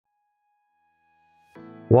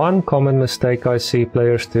One common mistake I see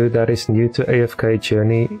players do that is new to AFK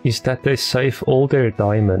Journey is that they save all their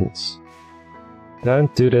diamonds.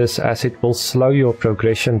 Don't do this, as it will slow your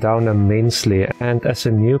progression down immensely, and as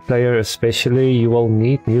a new player especially, you will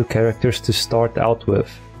need new characters to start out with.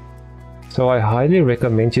 So I highly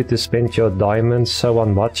recommend you to spend your diamonds. So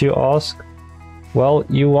on what, you ask? Well,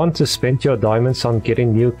 you want to spend your diamonds on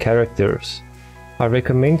getting new characters. I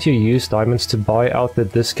recommend you use diamonds to buy out the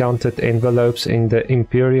discounted envelopes in the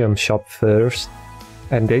Imperium shop first,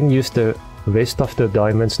 and then use the rest of the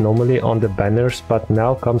diamonds normally on the banners. But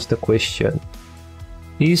now comes the question.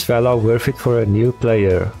 Is Vala worth it for a new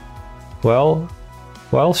player? Well,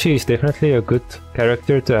 while she is definitely a good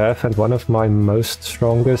character to have and one of my most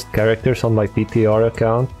strongest characters on my PTR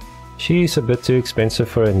account, she is a bit too expensive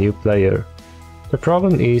for a new player. The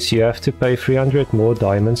problem is you have to pay 300 more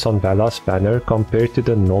diamonds on Vala's banner compared to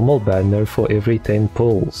the normal banner for every 10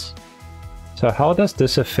 pulls. So how does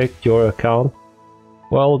this affect your account?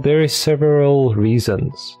 Well, there is several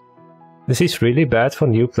reasons. This is really bad for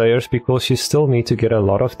new players because you still need to get a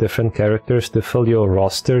lot of different characters to fill your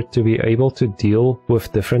roster to be able to deal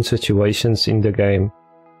with different situations in the game.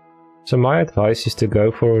 So my advice is to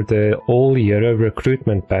go for the all-hero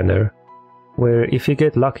recruitment banner, where if you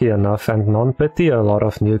get lucky enough and non-pity, a lot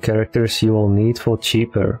of new characters you will need for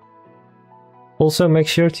cheaper. Also make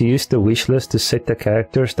sure to use the wishlist to set the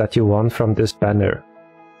characters that you want from this banner.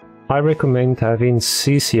 I recommend having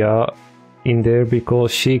Cisia in there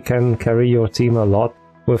because she can carry your team a lot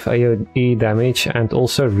with AoE damage and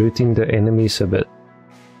also rooting the enemies a bit.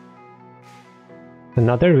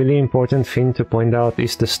 Another really important thing to point out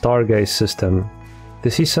is the Stargaze system.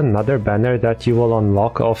 This is another banner that you will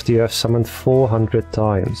unlock after you have summoned 400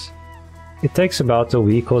 times. It takes about a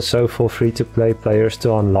week or so for free-to-play players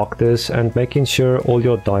to unlock this, and making sure all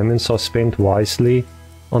your diamonds are spent wisely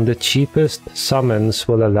on the cheapest summons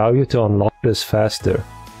will allow you to unlock this faster.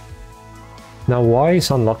 Now, why is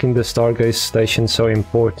unlocking the Stargaze station so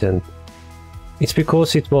important? It's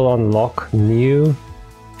because it will unlock new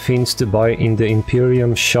things to buy in the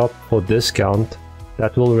Imperium shop for discount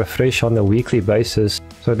that will refresh on a weekly basis.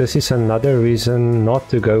 So this is another reason not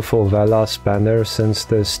to go for Vala's banner, since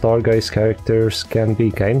the Stargaze characters can be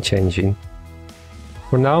game changing.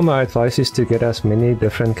 For now, my advice is to get as many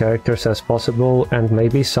different characters as possible and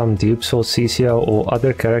maybe some dupes for Cisia or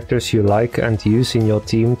other characters you like and use in your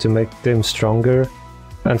team to make them stronger,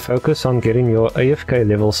 and focus on getting your AFK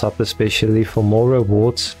levels up, especially for more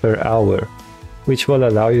rewards per hour, which will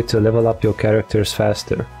allow you to level up your characters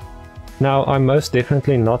faster. Now, I'm most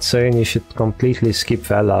definitely not saying you should completely skip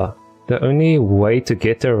Vala. The only way to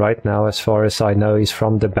get her right now, as far as I know, is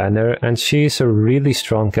from the banner, and she is a really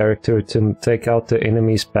strong character to take out the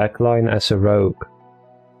enemy's backline as a rogue.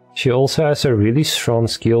 She also has a really strong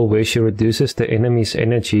skill where she reduces the enemy's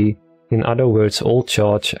energy, in other words ult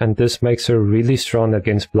charge, and this makes her really strong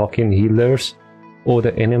against blocking healers or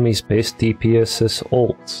the enemy's best DPS's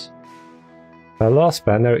ults. Vala's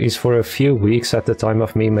banner is for a few weeks at the time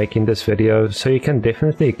of me making this video, so you can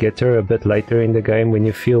definitely get her a bit later in the game when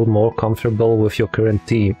you feel more comfortable with your current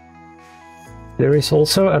team. There is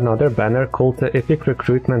also another banner called the Epic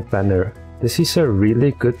Recruitment banner. This is a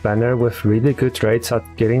really good banner with really good rates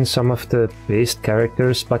at getting some of the best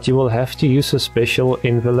characters, but you will have to use a special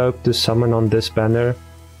envelope to summon on this banner,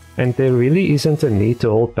 and there really isn't a need to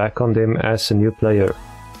hold back on them as a new player.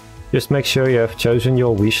 Just make sure you have chosen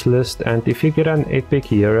your wishlist, and if you get an epic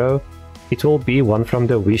hero, it will be one from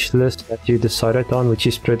the wishlist that you decided on, which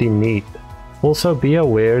is pretty neat. Also be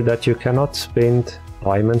aware that you cannot spend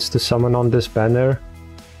diamonds to summon on this banner,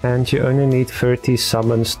 and you only need 30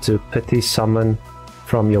 summons to pity summon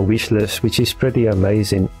from your wishlist, which is pretty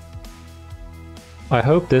amazing. I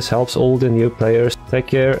hope this helps all the new players. Take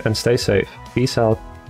care and stay safe. Peace out.